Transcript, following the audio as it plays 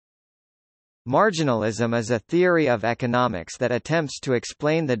Marginalism is a theory of economics that attempts to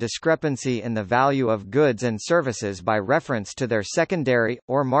explain the discrepancy in the value of goods and services by reference to their secondary,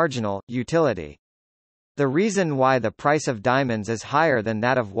 or marginal, utility. The reason why the price of diamonds is higher than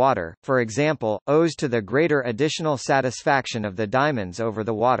that of water, for example, owes to the greater additional satisfaction of the diamonds over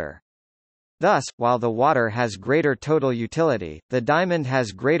the water. Thus, while the water has greater total utility, the diamond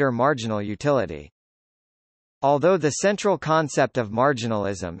has greater marginal utility. Although the central concept of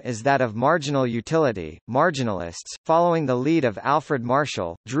marginalism is that of marginal utility, marginalists, following the lead of Alfred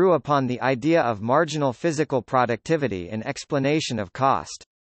Marshall, drew upon the idea of marginal physical productivity in explanation of cost.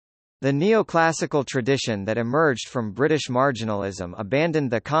 The neoclassical tradition that emerged from British marginalism abandoned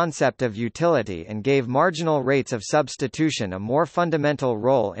the concept of utility and gave marginal rates of substitution a more fundamental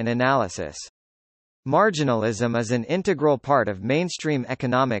role in analysis. Marginalism is an integral part of mainstream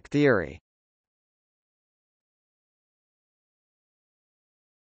economic theory.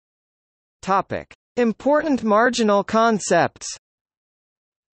 Topic: Important marginal concepts.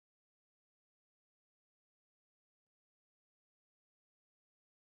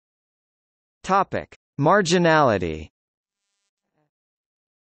 Topic: Marginality.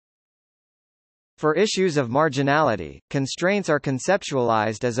 For issues of marginality, constraints are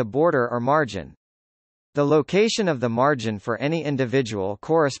conceptualized as a border or margin. The location of the margin for any individual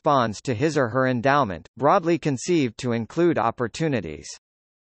corresponds to his or her endowment, broadly conceived to include opportunities.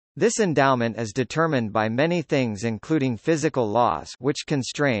 This endowment is determined by many things including physical laws which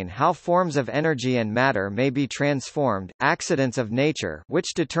constrain how forms of energy and matter may be transformed, accidents of nature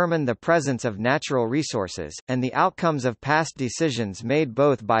which determine the presence of natural resources, and the outcomes of past decisions made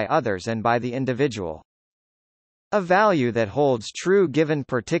both by others and by the individual. A value that holds true given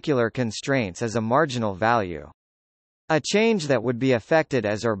particular constraints is a marginal value. A change that would be affected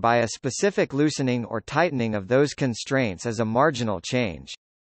as or by a specific loosening or tightening of those constraints is a marginal change.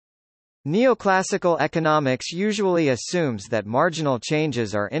 Neoclassical economics usually assumes that marginal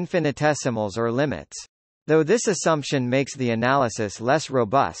changes are infinitesimals or limits. Though this assumption makes the analysis less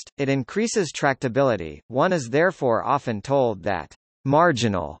robust, it increases tractability. One is therefore often told that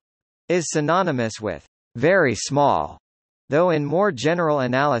marginal is synonymous with very small, though in more general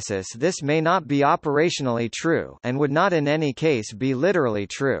analysis this may not be operationally true and would not in any case be literally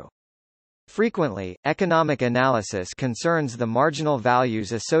true. Frequently, economic analysis concerns the marginal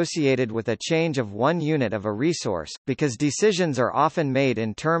values associated with a change of one unit of a resource, because decisions are often made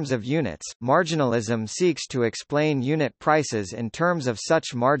in terms of units. Marginalism seeks to explain unit prices in terms of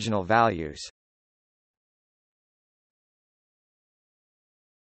such marginal values.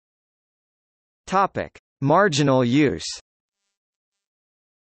 Topic: Marginal use.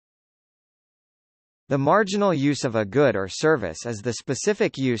 The marginal use of a good or service is the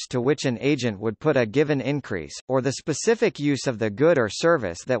specific use to which an agent would put a given increase, or the specific use of the good or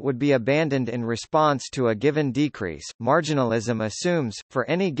service that would be abandoned in response to a given decrease. Marginalism assumes, for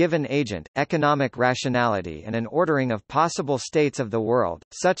any given agent, economic rationality and an ordering of possible states of the world,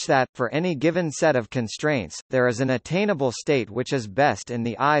 such that, for any given set of constraints, there is an attainable state which is best in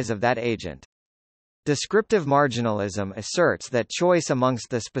the eyes of that agent. Descriptive marginalism asserts that choice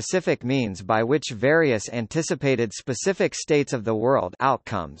amongst the specific means by which various anticipated specific states of the world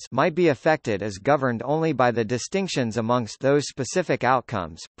outcomes might be affected is governed only by the distinctions amongst those specific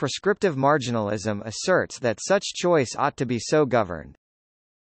outcomes. Prescriptive marginalism asserts that such choice ought to be so governed.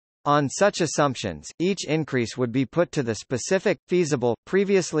 On such assumptions, each increase would be put to the specific, feasible,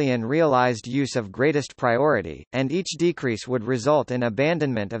 previously unrealized use of greatest priority, and each decrease would result in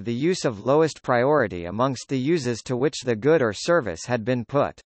abandonment of the use of lowest priority amongst the uses to which the good or service had been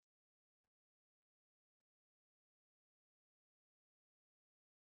put.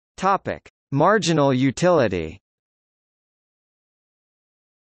 Topic: Marginal utility.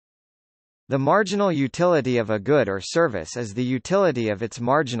 The marginal utility of a good or service is the utility of its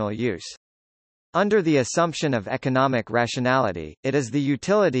marginal use. Under the assumption of economic rationality, it is the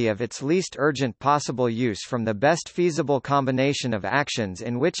utility of its least urgent possible use from the best feasible combination of actions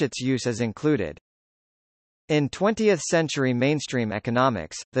in which its use is included. In 20th-century mainstream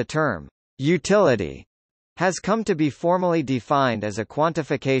economics, the term utility has come to be formally defined as a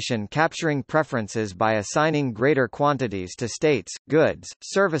quantification capturing preferences by assigning greater quantities to states, goods,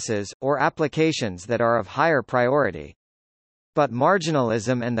 services, or applications that are of higher priority. But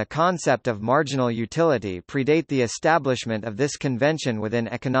marginalism and the concept of marginal utility predate the establishment of this convention within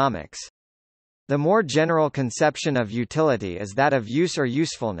economics. The more general conception of utility is that of use or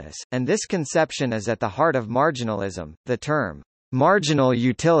usefulness, and this conception is at the heart of marginalism. The term marginal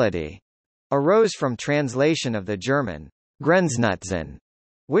utility arose from translation of the German Grenznutzen,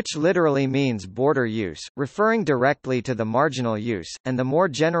 which literally means border use, referring directly to the marginal use, and the more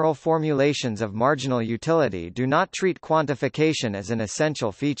general formulations of marginal utility do not treat quantification as an essential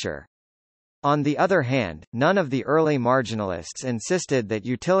feature. On the other hand, none of the early marginalists insisted that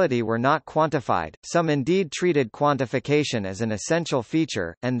utility were not quantified, some indeed treated quantification as an essential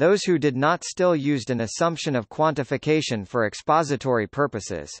feature, and those who did not still used an assumption of quantification for expository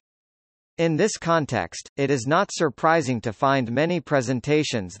purposes. In this context, it is not surprising to find many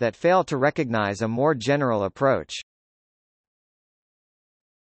presentations that fail to recognize a more general approach.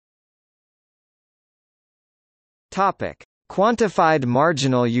 Topic: Quantified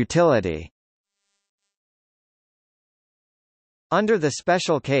marginal utility. Under the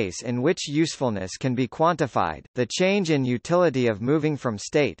special case in which usefulness can be quantified, the change in utility of moving from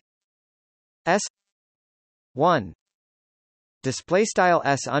state S 1 displaystyle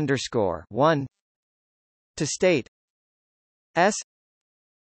S underscore 1 to state S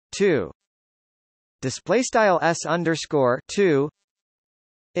 2 displaystyle S underscore 2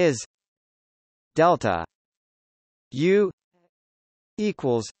 is delta U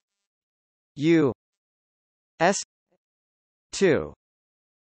equals U S 2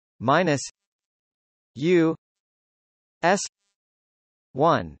 minus U S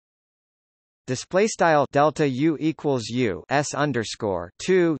 1 display style delta U equals U S underscore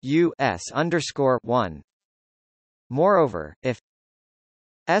 2 U S underscore 1. Moreover, if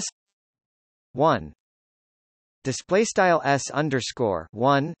S 1 display style S underscore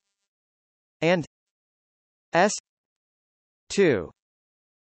 1 and S 2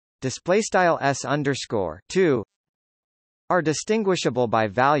 display style S underscore 2 are distinguishable by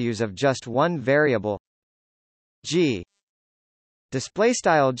values of just one variable G display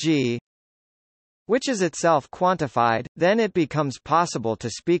style G, which is itself quantified, then it becomes possible to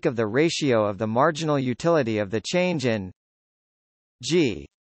speak of the ratio of the marginal utility of the change in G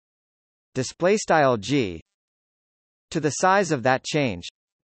display style G to the size of that change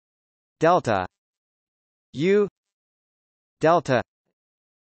delta U delta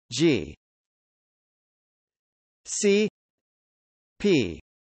G C P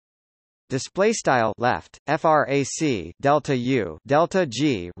display style left frac delta U delta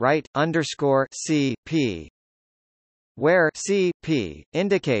G right underscore C P, where C P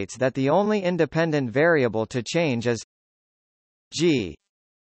indicates that the only independent variable to change is G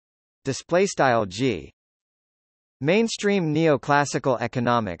display style G. Mainstream neoclassical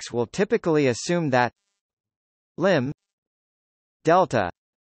economics will typically assume that lim delta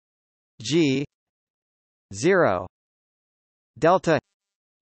G 0 delta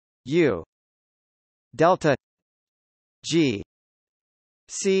U delta G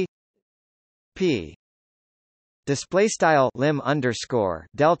C P display style lim underscore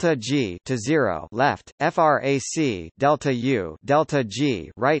delta G to 0 left frac delta U delta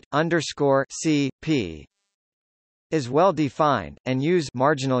G right underscore C P is well defined, and use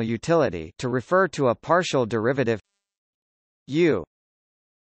marginal utility to refer to a partial derivative U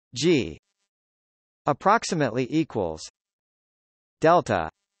G approximately equals delta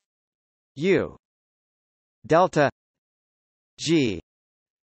U delta G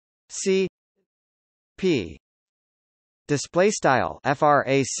C P display style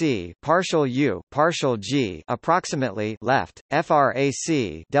frac partial U partial G approximately left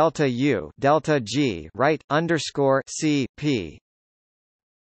frac delta U delta G right underscore C P.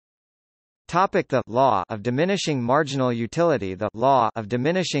 Topic: the law of diminishing marginal utility. The law of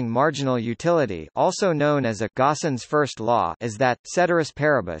diminishing marginal utility, also known as a Gausson's first law, is that, ceteris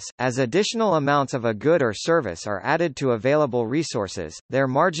paribus, as additional amounts of a good or service are added to available resources, their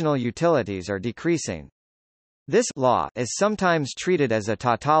marginal utilities are decreasing. This law is sometimes treated as a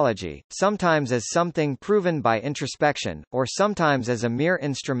tautology, sometimes as something proven by introspection, or sometimes as a mere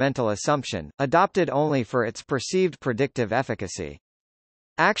instrumental assumption, adopted only for its perceived predictive efficacy.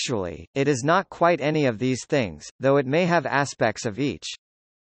 Actually, it is not quite any of these things, though it may have aspects of each.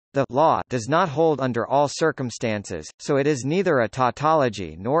 The law does not hold under all circumstances, so it is neither a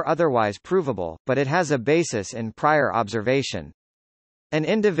tautology nor otherwise provable, but it has a basis in prior observation. An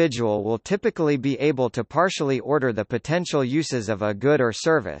individual will typically be able to partially order the potential uses of a good or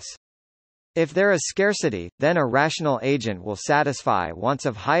service. If there is scarcity, then a rational agent will satisfy wants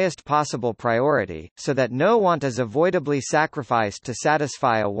of highest possible priority, so that no want is avoidably sacrificed to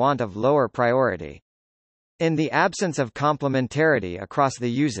satisfy a want of lower priority. In the absence of complementarity across the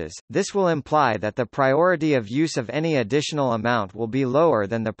uses, this will imply that the priority of use of any additional amount will be lower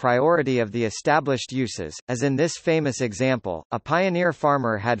than the priority of the established uses, as in this famous example, a pioneer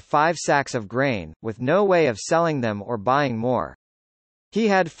farmer had 5 sacks of grain, with no way of selling them or buying more. He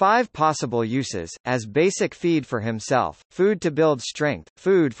had 5 possible uses, as basic feed for himself, food to build strength,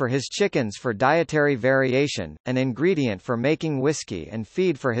 food for his chickens for dietary variation, an ingredient for making whiskey and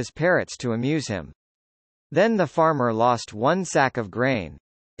feed for his parrots to amuse him. Then the farmer lost 1 sack of grain.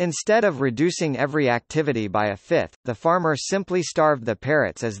 Instead of reducing every activity by a fifth, the farmer simply starved the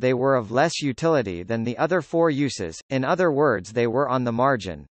parrots as they were of less utility than the other 4 uses, in other words they were on the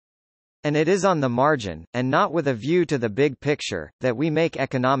margin. And it is on the margin, and not with a view to the big picture, that we make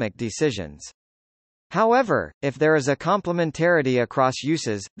economic decisions. However, if there is a complementarity across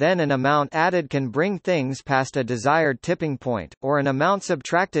uses, then an amount added can bring things past a desired tipping point, or an amount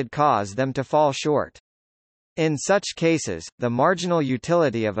subtracted cause them to fall short. In such cases, the marginal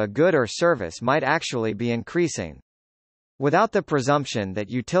utility of a good or service might actually be increasing. Without the presumption that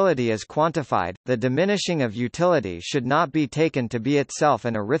utility is quantified, the diminishing of utility should not be taken to be itself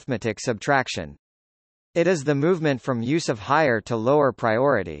an arithmetic subtraction. It is the movement from use of higher to lower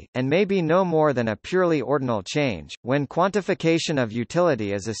priority, and may be no more than a purely ordinal change. When quantification of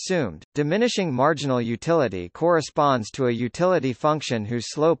utility is assumed, diminishing marginal utility corresponds to a utility function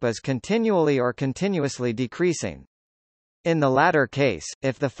whose slope is continually or continuously decreasing. In the latter case,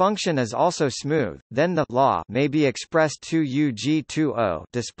 if the function is also smooth, then the law may be expressed 2u(g)(2o)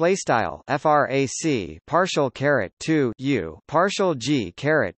 display style frac partial caret 2 u partial g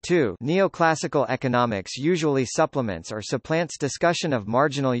caret 2. Neoclassical economics usually supplements or supplants discussion of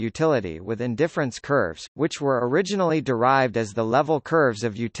marginal utility with indifference curves, which were originally derived as the level curves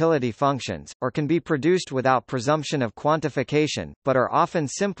of utility functions, or can be produced without presumption of quantification, but are often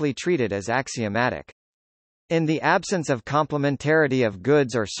simply treated as axiomatic. In the absence of complementarity of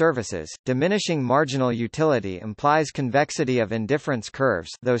goods or services, diminishing marginal utility implies convexity of indifference curves,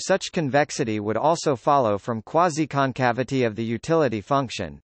 though such convexity would also follow from quasi-concavity of the utility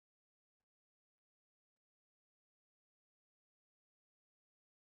function.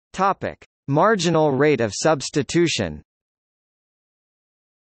 Topic: Marginal rate of substitution.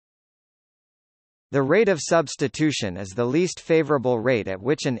 The rate of substitution is the least favorable rate at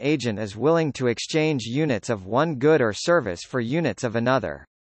which an agent is willing to exchange units of one good or service for units of another.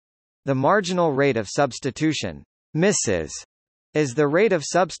 The marginal rate of substitution, misses, is the rate of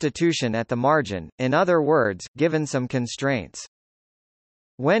substitution at the margin, in other words, given some constraints.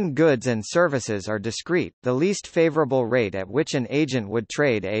 When goods and services are discrete, the least favorable rate at which an agent would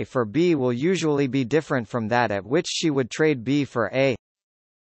trade A for B will usually be different from that at which she would trade B for A.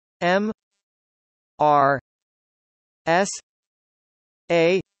 M R S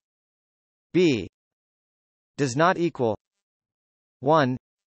A B does not equal 1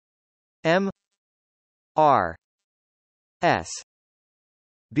 M R S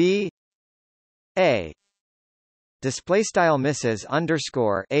B A. Display style misses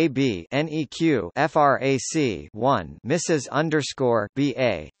underscore A B NEQ frac 1 misses underscore B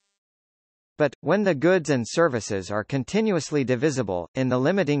A. But when the goods and services are continuously divisible, in the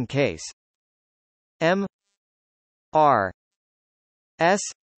limiting case, M R S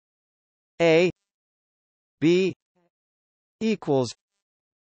A B equals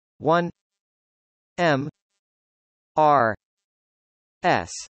 1 M R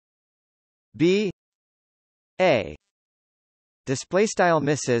S B A. Display style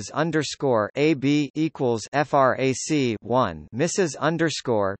misses underscore A B equals frac 1 misses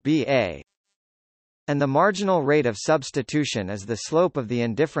underscore B A. And the marginal rate of substitution is the slope of the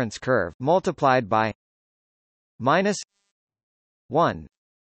indifference curve multiplied by minus 1.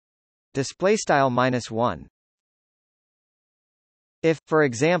 Display style -1. If, for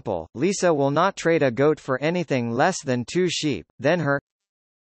example, Lisa will not trade a goat for anything less than 2 sheep, then her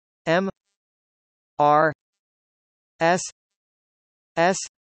M R S S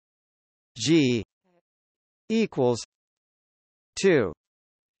G equals 2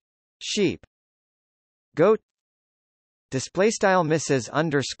 sheep goat. Display style misses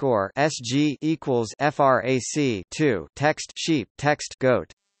underscore SG equals frac 2 text sheep text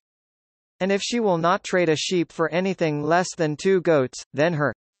goat. And if she will not trade a sheep for anything less than 2 goats, then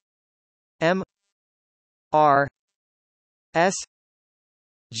her M R S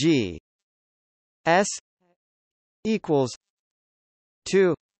G S equals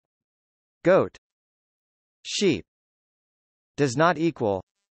 2 goat sheep does not equal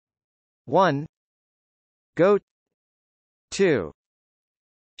 1 goat 2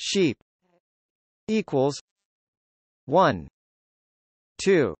 sheep equals 1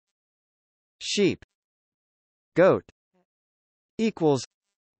 2 sheep goat equals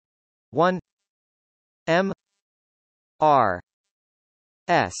 1 M R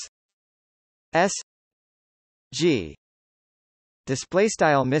S S G. display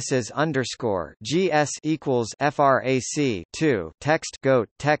style misses underscore GS equals frac 2 text goat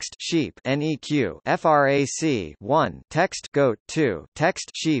text sheep neq frac 1 text goat 2 text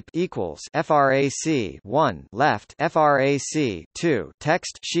sheep equals frac 1 left frac 2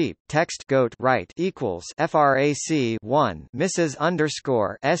 text sheep text goat right equals frac 1 misses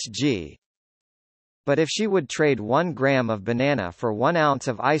underscore sg. But if she would trade 1 gram of banana for 1 ounce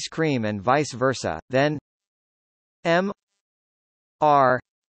of ice cream and vice versa, then M R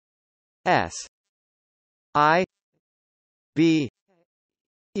S I B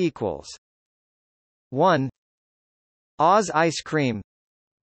equals 1 Oz ice cream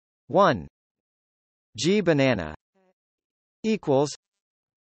 1 G banana equals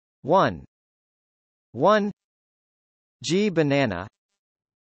 1 G banana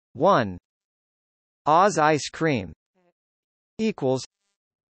 1 Oz ice cream equals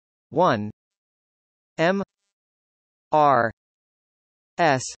 1 M R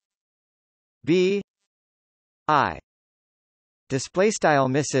S B I display style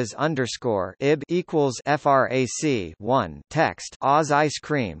misses underscore ib equals frac 1 text Oz ice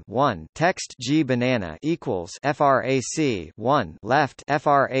cream 1 text G banana equals frac 1 left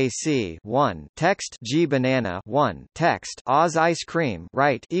frac 1 text G banana 1 text Oz ice cream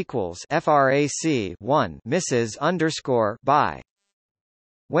right equals frac 1 misses underscore by.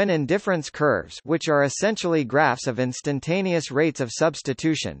 When indifference curves, which are essentially graphs of instantaneous rates of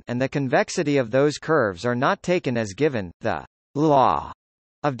substitution, and the convexity of those curves are not taken as given, the law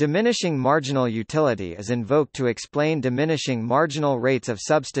of diminishing marginal utility is invoked to explain diminishing marginal rates of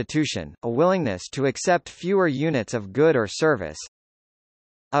substitution, a willingness to accept fewer units of good or service.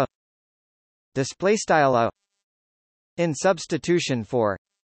 A display style a in substitution for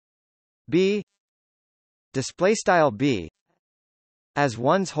b display style b as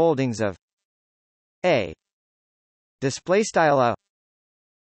one's holdings of a display style a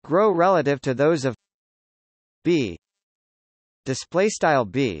grow relative to those of b display style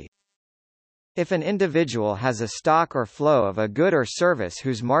b. If an individual has a stock or flow of a good or service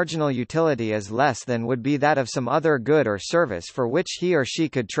whose marginal utility is less than would be that of some other good or service for which he or she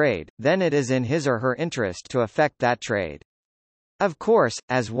could trade, then it is in his or her interest to effect that trade. Of course,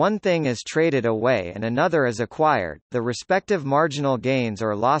 as one thing is traded away and another is acquired, the respective marginal gains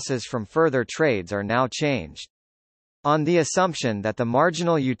or losses from further trades are now changed. On the assumption that the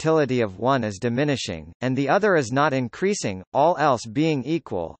marginal utility of one is diminishing, and the other is not increasing, all else being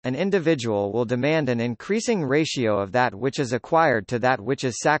equal, an individual will demand an increasing ratio of that which is acquired to that which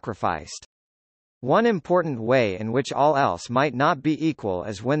is sacrificed. One important way in which all else might not be equal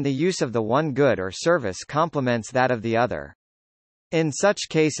is when the use of the one good or service complements that of the other. In such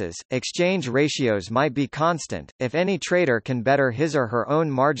cases, exchange ratios might be constant. If any trader can better his or her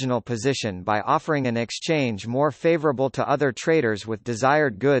own marginal position by offering an exchange more favorable to other traders with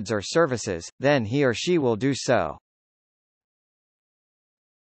desired goods or services, then he or she will do so.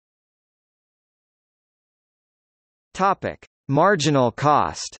 Topic: Marginal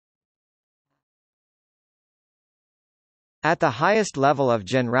cost. At the highest level of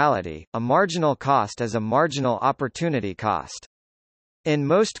generality, a marginal cost is a marginal opportunity cost. In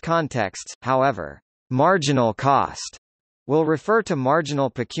most contexts, however, marginal cost will refer to marginal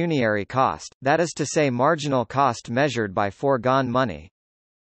pecuniary cost, that is to say marginal cost measured by foregone money.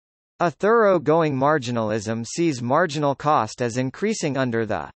 A thoroughgoing marginalism sees marginal cost as increasing under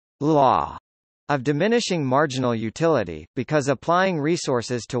the law of diminishing marginal utility, because applying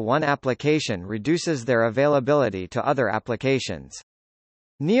resources to one application reduces their availability to other applications.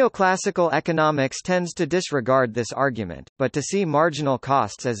 Neoclassical economics tends to disregard this argument, but to see marginal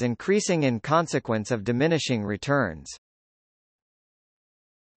costs as increasing in consequence of diminishing returns.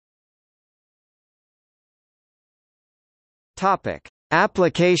 Topic: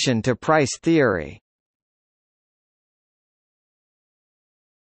 Application to price theory.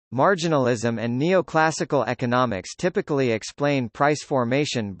 Marginalism and neoclassical economics typically explain price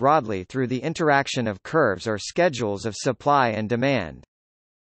formation broadly through the interaction of curves or schedules of supply and demand.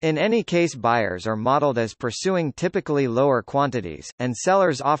 In any case, buyers are modeled as pursuing typically lower quantities, and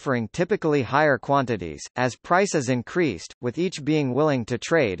sellers offering typically higher quantities, as price is increased, with each being willing to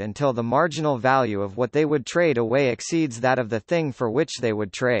trade until the marginal value of what they would trade away exceeds that of the thing for which they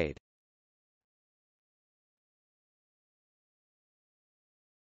would trade.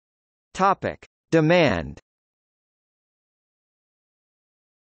 Topic: Demand.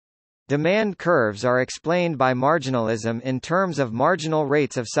 Demand curves are explained by marginalism in terms of marginal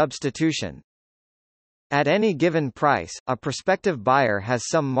rates of substitution. At any given price, a prospective buyer has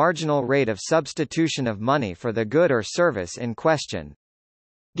some marginal rate of substitution of money for the good or service in question.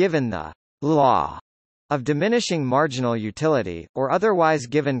 Given the law of diminishing marginal utility, or otherwise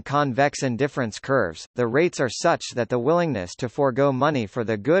given convex indifference curves, the rates are such that the willingness to forego money for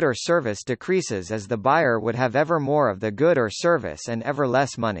the good or service decreases as the buyer would have ever more of the good or service and ever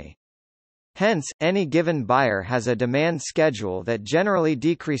less money. Hence, any given buyer has a demand schedule that generally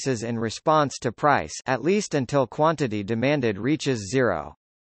decreases in response to price, at least until quantity demanded reaches zero.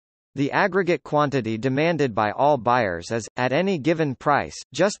 The aggregate quantity demanded by all buyers is, at any given price,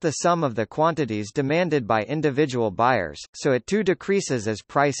 just the sum of the quantities demanded by individual buyers, so it too decreases as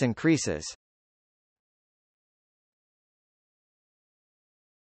price increases.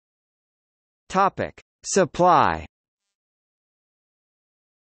 Topic: Supply.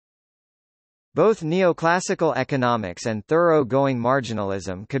 Both neoclassical economics and thoroughgoing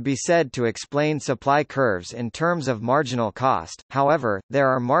marginalism could be said to explain supply curves in terms of marginal cost, however, there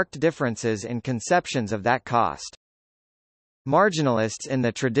are marked differences in conceptions of that cost. Marginalists in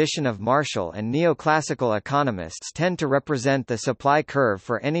the tradition of Marshall and neoclassical economists tend to represent the supply curve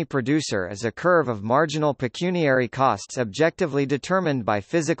for any producer as a curve of marginal pecuniary costs objectively determined by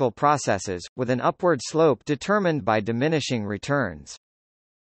physical processes, with an upward slope determined by diminishing returns.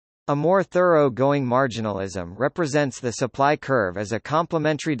 A more thorough-going marginalism represents the supply curve as a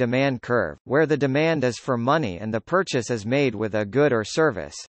complementary demand curve, where the demand is for money and the purchase is made with a good or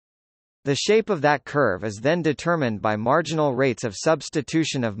service. The shape of that curve is then determined by marginal rates of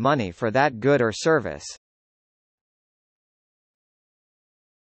substitution of money for that good or service.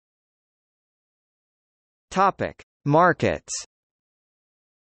 Topic: Markets.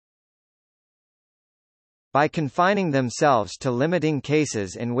 By confining themselves to limiting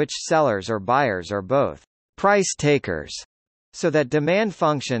cases in which sellers or buyers are both price takers, so that demand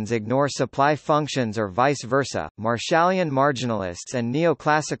functions ignore supply functions or vice versa, Marshallian marginalists and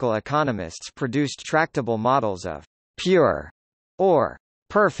neoclassical economists produced tractable models of pure or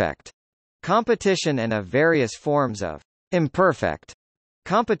perfect competition and of various forms of imperfect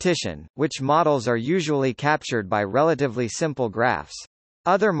competition, which models are usually captured by relatively simple graphs.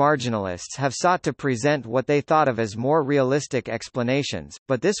 Other marginalists have sought to present what they thought of as more realistic explanations,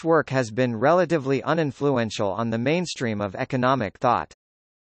 but this work has been relatively uninfluential on the mainstream of economic thought.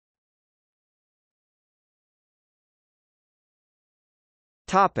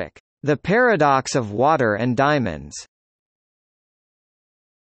 Topic: The paradox of water and diamonds.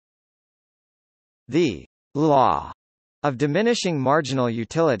 The law of diminishing marginal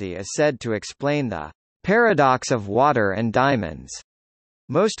utility is said to explain the paradox of water and diamonds,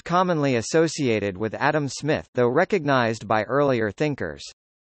 most commonly associated with Adam Smith, though recognized by earlier thinkers.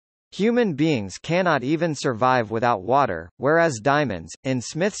 Human beings cannot even survive without water, whereas diamonds, in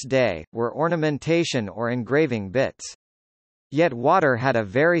Smith's day, were ornamentation or engraving bits. Yet water had a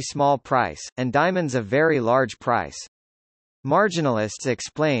very small price, and diamonds a very large price. Marginalists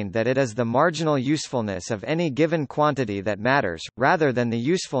explained that it is the marginal usefulness of any given quantity that matters, rather than the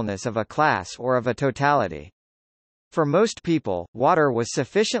usefulness of a class or of a totality. For most people, water was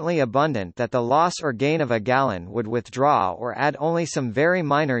sufficiently abundant that the loss or gain of a gallon would withdraw or add only some very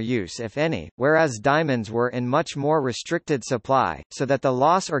minor use if any, whereas diamonds were in much more restricted supply, so that the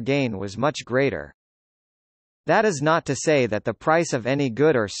loss or gain was much greater. That is not to say that the price of any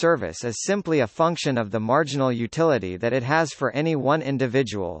good or service is simply a function of the marginal utility that it has for any one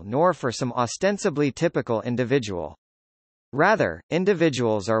individual nor for some ostensibly typical individual. Rather,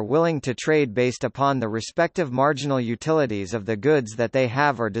 individuals are willing to trade based upon the respective marginal utilities of the goods that they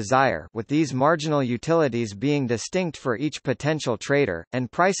have or desire, with these marginal utilities being distinct for each potential trader,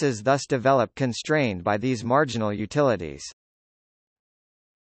 and prices thus develop constrained by these marginal utilities.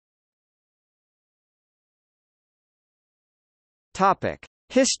 Topic: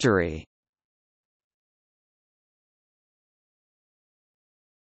 History.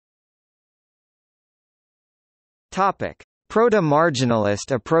 Topic: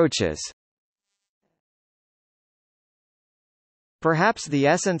 Proto-marginalist approaches. Perhaps the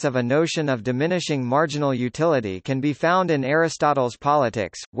essence of a notion of diminishing marginal utility can be found in Aristotle's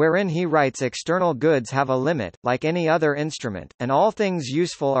Politics, wherein he writes external goods have a limit, like any other instrument, and all things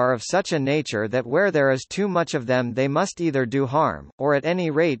useful are of such a nature that where there is too much of them they must either do harm, or at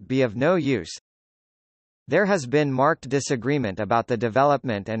any rate be of no use. There has been marked disagreement about the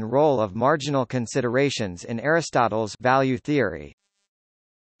development and role of marginal considerations in Aristotle's value theory.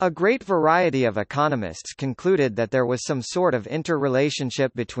 A great variety of economists concluded that there was some sort of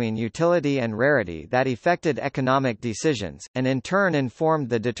interrelationship between utility and rarity that affected economic decisions, and in turn informed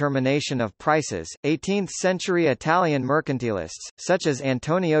the determination of prices. 18th-century Italian mercantilists, such as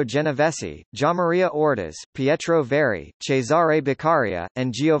Antonio Genovesi, Gianmaria Ortiz, Pietro Verri, Cesare Beccaria,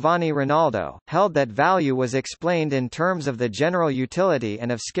 and Giovanni Rinaldo, held that value was explained in terms of the general utility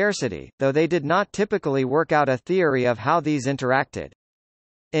and of scarcity, though they did not typically work out a theory of how these interacted.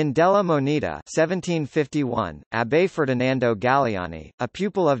 In Della Moneta 1751, Abbé Ferdinando Galliani, a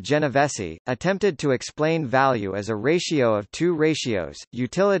pupil of Genovesi, attempted to explain value as a ratio of two ratios,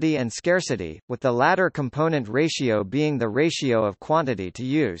 utility and scarcity, with the latter component ratio being the ratio of quantity to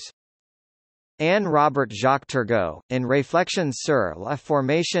use. Anne Robert Jacques Turgot, in Réflexions sur la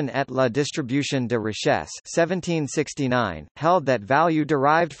formation et la distribution de richesse 1769, held that value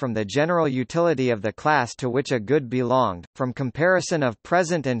derived from the general utility of the class to which a good belonged, from comparison of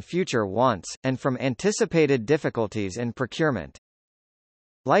present and future wants, and from anticipated difficulties in procurement.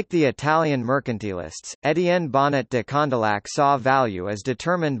 Like the Italian mercantilists, Étienne Bonnet de Condillac saw value as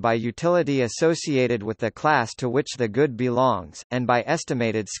determined by utility associated with the class to which the good belongs, and by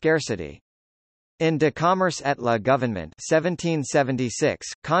estimated scarcity. In De Commerce et la Gouvernement 1776,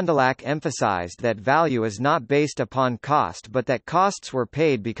 Condillac emphasized that value is not based upon cost but that costs were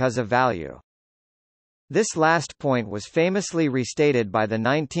paid because of value. This last point was famously restated by the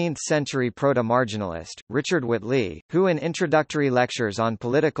 19th-century proto-marginalist, Richard Whitley, who in Introductory Lectures on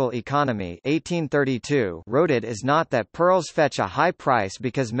Political Economy 1832 wrote, "It is not that pearls fetch a high price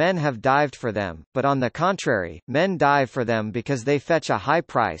because men have dived for them, but on the contrary, men dive for them because they fetch a high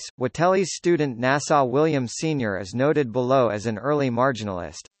price." Whitley's student Nassau William Sr. is noted below as an early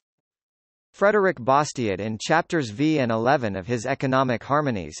marginalist. Frederick Bastiat in chapters V and 11 of his Economic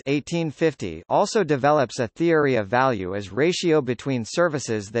Harmonies 1850 also develops a theory of value as ratio between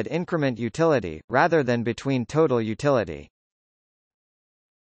services that increment utility, rather than between total utility.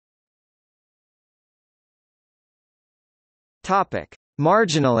 Topic: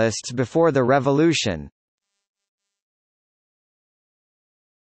 Marginalists before the Revolution.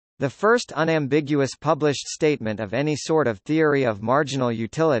 The first unambiguous published statement of any sort of theory of marginal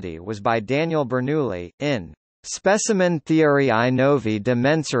utility was by Daniel Bernoulli, in Specimen Theoriae Novi de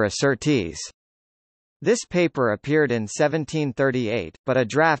Mensura Certis. This paper appeared in 1738, but a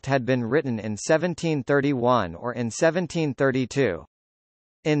draft had been written in 1731 or in 1732.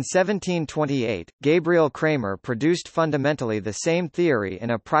 In 1728, Gabriel Kramer produced fundamentally the same theory in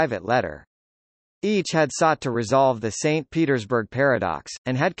a private letter. Each had sought to resolve the St. Petersburg paradox,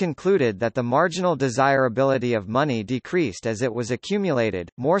 and had concluded that the marginal desirability of money decreased as it was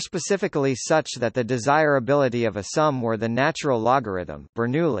accumulated, more specifically such that the desirability of a sum were the natural logarithm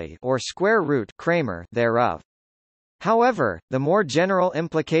Bernoulli or square root Kramer thereof. However, the more general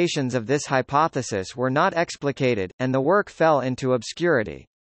implications of this hypothesis were not explicated, and the work fell into obscurity.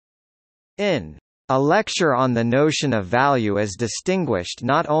 In A Lecture on the Notion of Value as Distinguished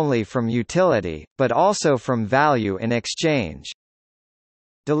Not Only from Utility, but Also from Value in Exchange,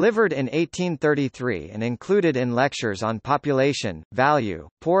 delivered in 1833 and included in Lectures on Population, Value,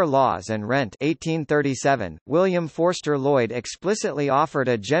 Poor Laws and Rent 1837, William Forster Lloyd explicitly offered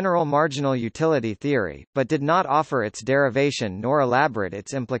a general marginal utility theory, but did not offer its derivation nor elaborate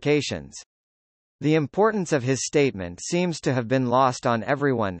its implications. The importance of his statement seems to have been lost on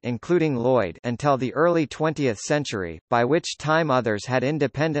everyone, including Lloyd, until the early 20th century, by which time others had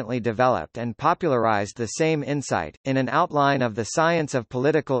independently developed and popularized the same insight. In an outline of the Science of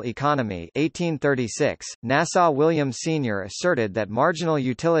Political Economy 1836, Nassau William Sr. asserted that marginal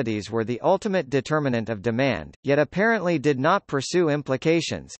utilities were the ultimate determinant of demand, yet apparently did not pursue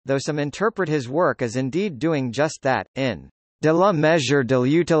implications, though some interpret his work as indeed doing just that, in De la mesure de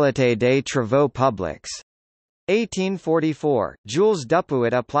l'utilité des travaux publics 1844, Jules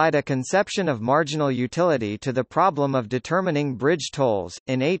Dupuit applied a conception of marginal utility to the problem of determining bridge tolls.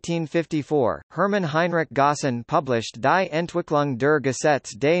 In 1854, Hermann Heinrich Gaussen published Die Entwicklung der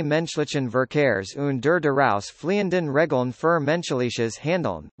Gesetze des menschlichen Verkehrs und der daraus fliehenden Regeln für menschliches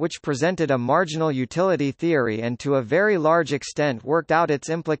Handeln, which presented a marginal utility theory and to a very large extent worked out its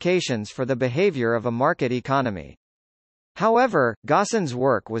implications for the behavior of a market economy. However, Gaussen's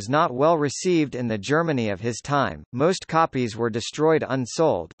work was not well received in the Germany of his time, most copies were destroyed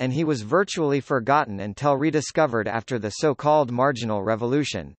unsold, and he was virtually forgotten until rediscovered after the so-called Marginal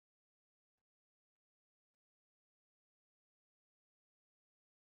Revolution.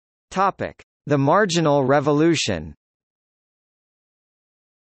 The Marginal Revolution.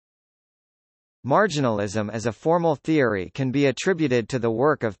 Marginalism as a formal theory can be attributed to the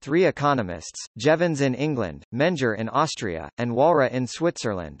work of three economists, Jevons in England, Menger in Austria, and Walras in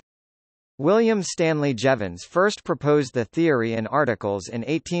Switzerland. William Stanley Jevons first proposed the theory in articles in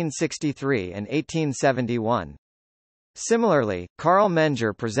 1863 and 1871. Similarly, Carl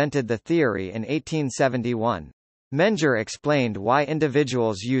Menger presented the theory in 1871. Menger explained why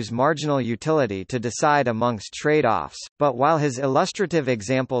individuals use marginal utility to decide amongst trade-offs, but while his illustrative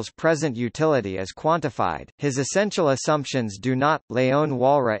examples present utility as quantified, his essential assumptions do not. Léon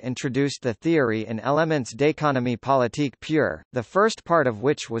Walras introduced the theory in Elements d'économie politique pure, the first part of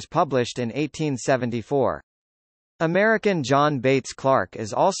which was published in 1874. American John Bates Clark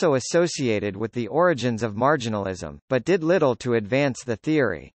is also associated with the origins of marginalism, but did little to advance the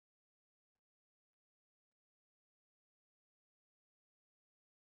theory.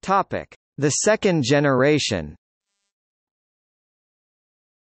 The second generation.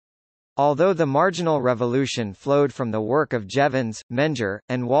 Although the Marginal Revolution flowed from the work of Jevons, Menger,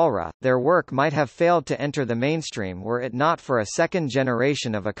 and Walras, their work might have failed to enter the mainstream were it not for a second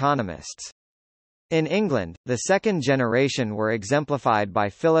generation of economists. In England, the second generation were exemplified by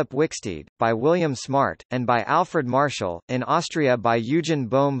Philip Wicksteed, by William Smart, and by Alfred Marshall, in Austria by Eugen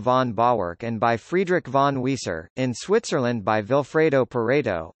Bohm von Bauwerk and by Friedrich von Wieser, in Switzerland by Vilfredo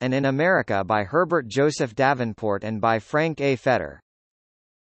Pareto, and in America by Herbert Joseph Davenport and by Frank A. Fetter.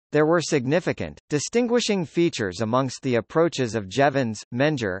 There were significant, distinguishing features amongst the approaches of Jevons,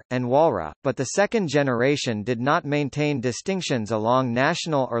 Menger, and Walras, but the second generation did not maintain distinctions along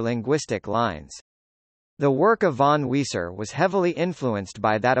national or linguistic lines. The work of von Wieser was heavily influenced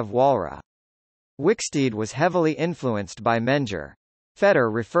by that of Walras. Wicksteed was heavily influenced by Menger. Fetter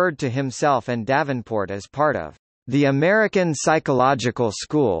referred to himself and Davenport as part of the American psychological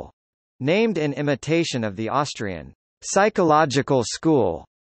school, named in imitation of the Austrian psychological school,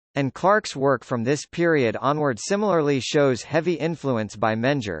 and Clark's work from this period onward similarly shows heavy influence by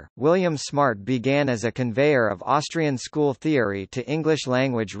Menger. William Smart began as a conveyor of Austrian school theory to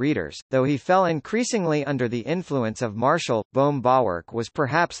English-language readers, though he fell increasingly under the influence of Marshall. Bohm Bauwerk was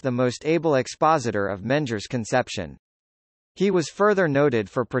perhaps the most able expositor of Menger's conception. He was further noted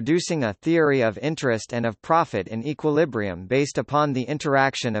for producing a theory of interest and of profit in equilibrium based upon the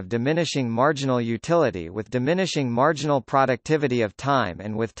interaction of diminishing marginal utility with diminishing marginal productivity of time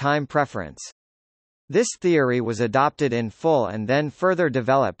and with time preference. This theory was adopted in full and then further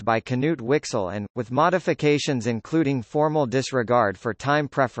developed by Knut Wicksell and, with modifications including formal disregard for time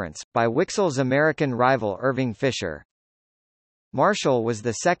preference, by Wicksell's American rival Irving Fisher. Marshall was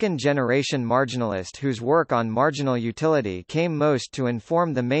the second-generation marginalist whose work on marginal utility came most to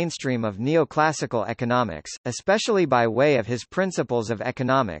inform the mainstream of neoclassical economics, especially by way of his Principles of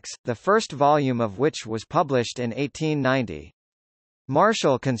Economics, the first volume of which was published in 1890.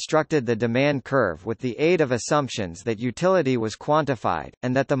 Marshall constructed the demand curve with the aid of assumptions that utility was quantified,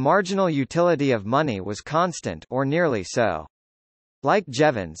 and that the marginal utility of money was constant or nearly so. Like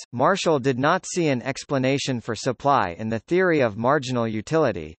Jevons, Marshall did not see an explanation for supply in the theory of marginal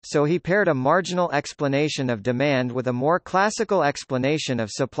utility, so he paired a marginal explanation of demand with a more classical explanation of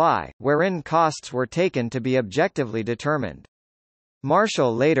supply, wherein costs were taken to be objectively determined.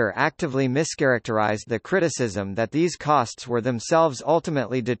 Marshall later actively mischaracterized the criticism that these costs were themselves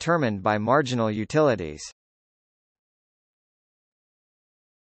ultimately determined by marginal utilities.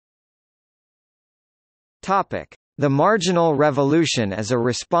 The Marginal Revolution as a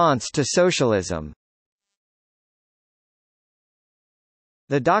response to socialism.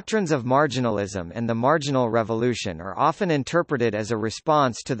 The doctrines of marginalism and the Marginal Revolution are often interpreted as a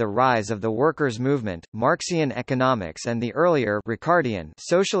response to the rise of the workers' movement, Marxian economics and the earlier Ricardian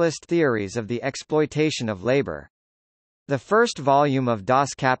socialist theories of the exploitation of labor. The first volume of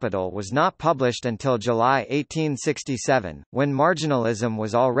Das Kapital was not published until July 1867, when marginalism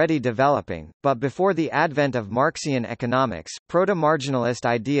was already developing, but before the advent of Marxian economics, proto-marginalist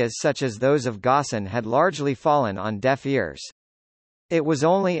ideas such as those of Gaussen had largely fallen on deaf ears. It was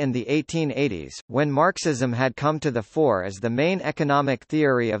only in the 1880s, when Marxism had come to the fore as the main economic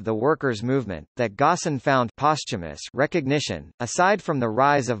theory of the workers' movement, that Gaussen found posthumous recognition. Aside from the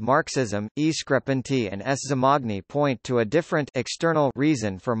rise of Marxism, E. Scripinti and S. Zamagni point to a different external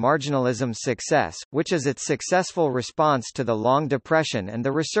reason for marginalism's success, which is its successful response to the long depression and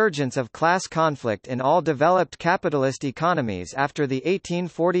the resurgence of class conflict in all developed capitalist economies after the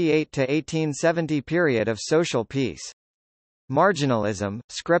 1848–1870 period of social peace. Marginalism,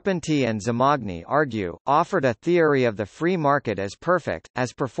 Scripinti and Zamagni argue, offered a theory of the free market as perfect,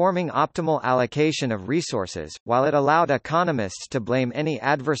 as performing optimal allocation of resources, while it allowed economists to blame any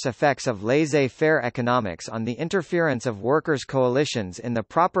adverse effects of laissez-faire economics on the interference of workers' coalitions in the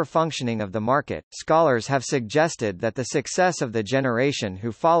proper functioning of the market. Scholars have suggested that the success of the generation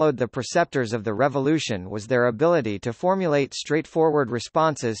who followed the preceptors of the revolution was their ability to formulate straightforward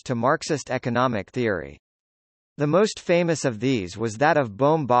responses to Marxist economic theory. The most famous of these was that of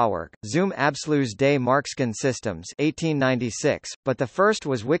Bohm-Bawerk, Zum Abschluss des Marxischen Systems 1896, but the first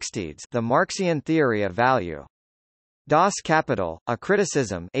was Wicksteed's The Marxian Theory of Value. Das Kapital, a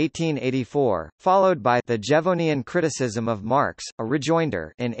criticism 1884, followed by The Jevonian Criticism of Marx, a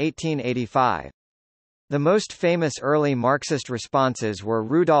rejoinder in 1885. The most famous early Marxist responses were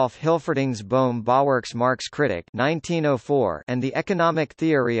Rudolf Hilferding's Bohm-Bawerk's Marx Critic 1904 and The Economic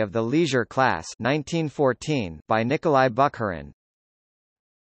Theory of the Leisure Class 1914 by Nikolai Bukharin.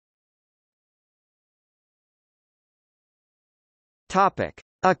 Topic: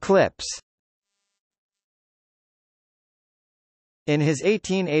 Eclipse. In his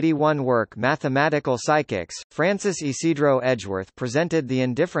 1881 work Mathematical Psychics, Francis Isidro Edgeworth presented the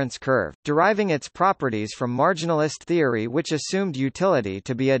indifference curve, deriving its properties from marginalist theory which assumed utility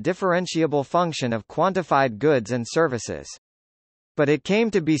to be a differentiable function of quantified goods and services. But it came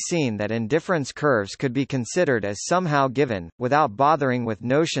to be seen that indifference curves could be considered as somehow given, without bothering with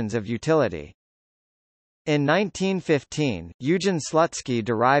notions of utility. In 1915, Eugen Slutsky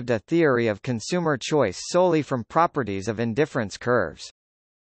derived a theory of consumer choice solely from properties of indifference curves.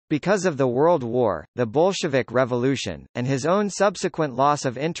 Because of the World War, the Bolshevik Revolution, and his own subsequent loss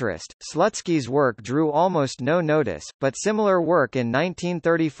of interest, Slutsky's work drew almost no notice, but similar work in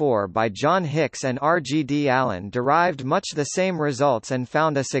 1934 by John Hicks and R. G. D. Allen derived much the same results and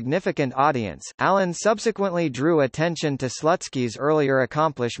found a significant audience. Allen subsequently drew attention to Slutsky's earlier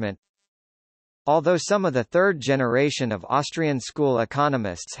accomplishment. Although some of the third generation of Austrian school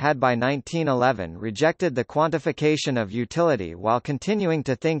economists had by 1911 rejected the quantification of utility while continuing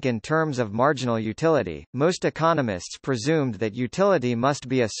to think in terms of marginal utility, most economists presumed that utility must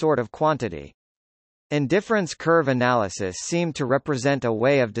be a sort of quantity. Indifference curve analysis seemed to represent a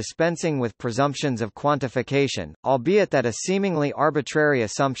way of dispensing with presumptions of quantification, albeit that a seemingly arbitrary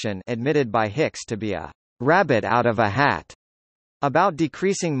assumption admitted by Hicks to be a rabbit out of a hat about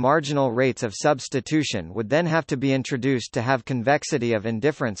decreasing marginal rates of substitution would then have to be introduced to have convexity of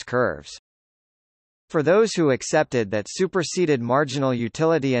indifference curves. For those who accepted that superseded marginal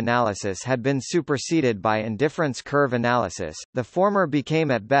utility analysis had been superseded by indifference curve analysis, the former became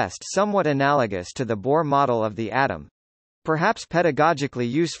at best somewhat analogous to the Bohr model of the atom, perhaps pedagogically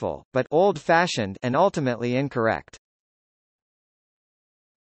useful, but old-fashioned and ultimately incorrect.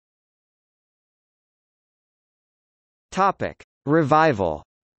 Topic: Revival.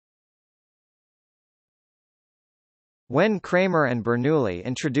 When Kramer and Bernoulli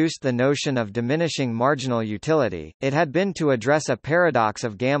introduced the notion of diminishing marginal utility, it had been to address a paradox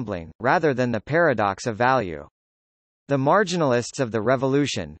of gambling, rather than the paradox of value. The marginalists of the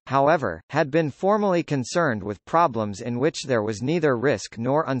revolution, however, had been formally concerned with problems in which there was neither risk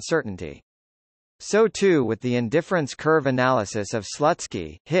nor uncertainty. So too with the indifference curve analysis of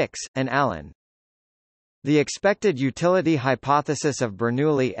Slutsky, Hicks, and Allen. The expected utility hypothesis of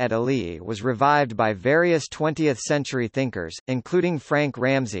Bernoulli et al. Was revived by various 20th-century thinkers, including Frank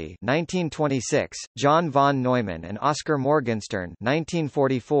Ramsey (1926), John von Neumann and Oscar Morgenstern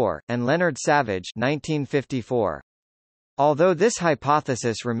 (1944), and Leonard Savage (1954). Although this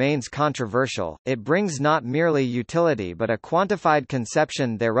hypothesis remains controversial, it brings not merely utility but a quantified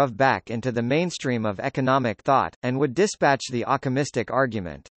conception thereof back into the mainstream of economic thought, and would dispatch the Ochimistic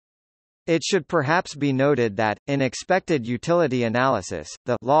argument. It should perhaps be noted that, in expected utility analysis,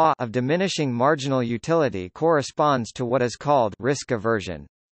 the law of diminishing marginal utility corresponds to what is called risk aversion.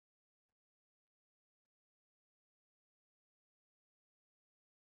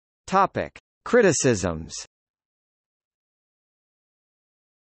 Topic: Criticisms.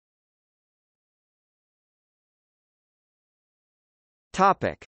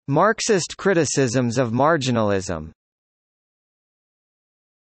 Topic: Marxist criticisms of marginalism.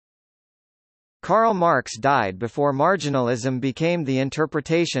 Karl Marx died before marginalism became the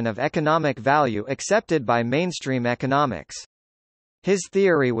interpretation of economic value accepted by mainstream economics. His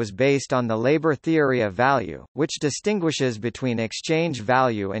theory was based on the labor theory of value, which distinguishes between exchange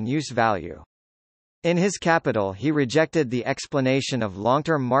value and use value. In his Capital he rejected the explanation of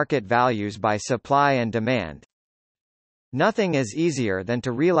long-term market values by supply and demand. Nothing is easier than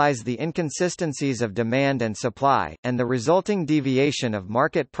to realize the inconsistencies of demand and supply, and the resulting deviation of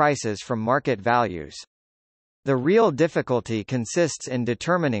market prices from market values. The real difficulty consists in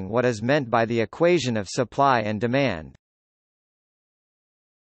determining what is meant by the equation of supply and demand.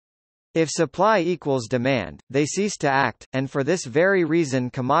 If supply equals demand, they cease to act, and for this very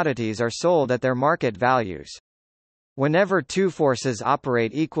reason commodities are sold at their market values. Whenever two forces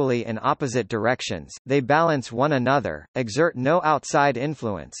operate equally in opposite directions, they balance one another, exert no outside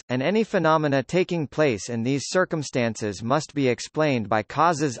influence, and any phenomena taking place in these circumstances must be explained by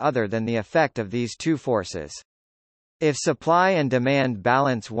causes other than the effect of these two forces. If supply and demand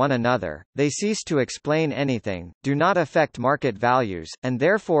balance one another, they cease to explain anything, do not affect market values, and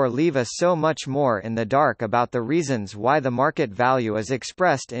therefore leave us so much more in the dark about the reasons why the market value is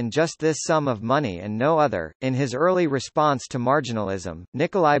expressed in just this sum of money and no other. In his early response to marginalism,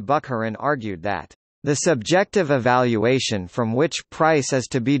 Nikolai Bukharin argued that the subjective evaluation from which price is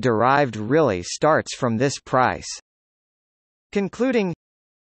to be derived really starts from this price, concluding,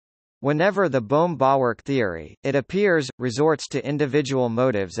 whenever the Bohm-Bawerk theory, it appears, resorts to individual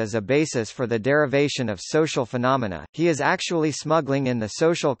motives as a basis for the derivation of social phenomena, he is actually smuggling in the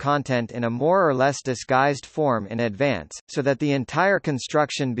social content in a more or less disguised form in advance, so that the entire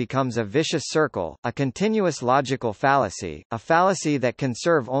construction becomes a vicious circle, a continuous logical fallacy, a fallacy that can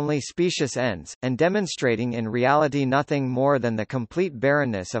serve only specious ends, and demonstrating in reality nothing more than the complete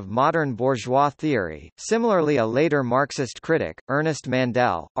barrenness of modern bourgeois theory. Similarly, a later Marxist critic, Ernest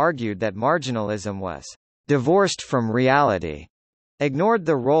Mandel, argued that marginalism was divorced from reality, ignored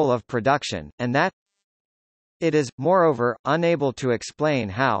the role of production, and that it is, moreover, unable to explain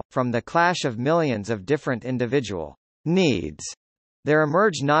how, from the clash of millions of different individual needs, there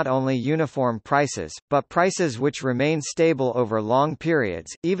emerge not only uniform prices, but prices which remain stable over long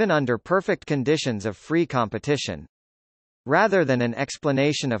periods, even under perfect conditions of free competition. Rather than an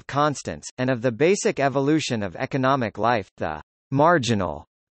explanation of constants, and of the basic evolution of economic life, the marginal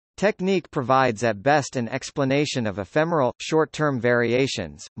technique provides at best an explanation of ephemeral, short-term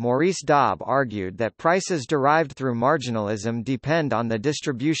variations. Maurice Dobb argued that prices derived through marginalism depend on the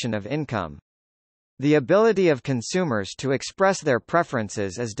distribution of income. The ability of consumers to express their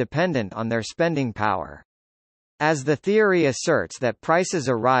preferences is dependent on their spending power. As the theory asserts that prices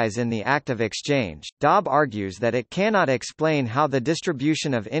arise in the act of exchange, Dobb argues that it cannot explain how the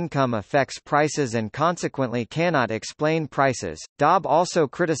distribution of income affects prices and consequently cannot explain prices. Dobb also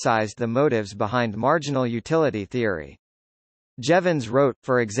criticized the motives behind marginal utility theory. Jevons wrote,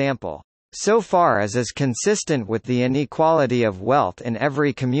 for example, "So far as is consistent with the inequality of wealth in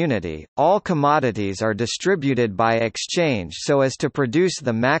every community, all commodities are distributed by exchange so as to produce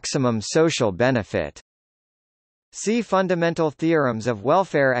the maximum social benefit." See Fundamental Theorems of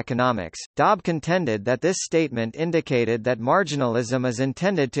Welfare Economics. Dobb contended that this statement indicated that marginalism is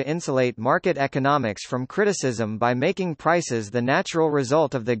intended to insulate market economics from criticism by making prices the natural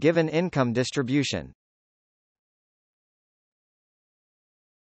result of the given income distribution.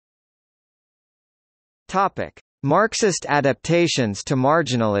 Topic: Marxist adaptations to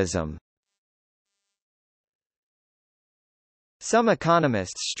marginalism. Some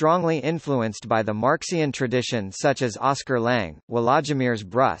economists strongly influenced by the Marxian tradition such as Oskar Lange, Władimir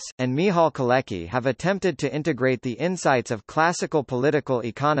Brus, and Michał Kalecki have attempted to integrate the insights of classical political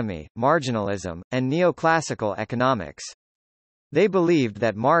economy, marginalism, and neoclassical economics. They believed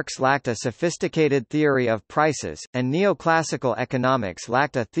that Marx lacked a sophisticated theory of prices, and neoclassical economics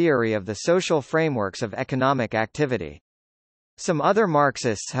lacked a theory of the social frameworks of economic activity. Some other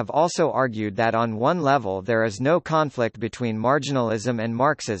Marxists have also argued that on one level there is no conflict between marginalism and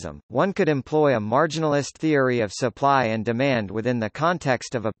Marxism. One could employ a marginalist theory of supply and demand within the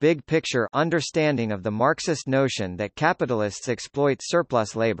context of a big picture understanding of the Marxist notion that capitalists exploit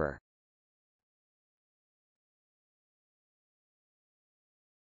surplus labor.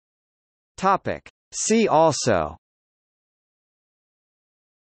 Topic: See also: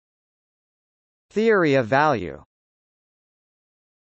 Theory of value.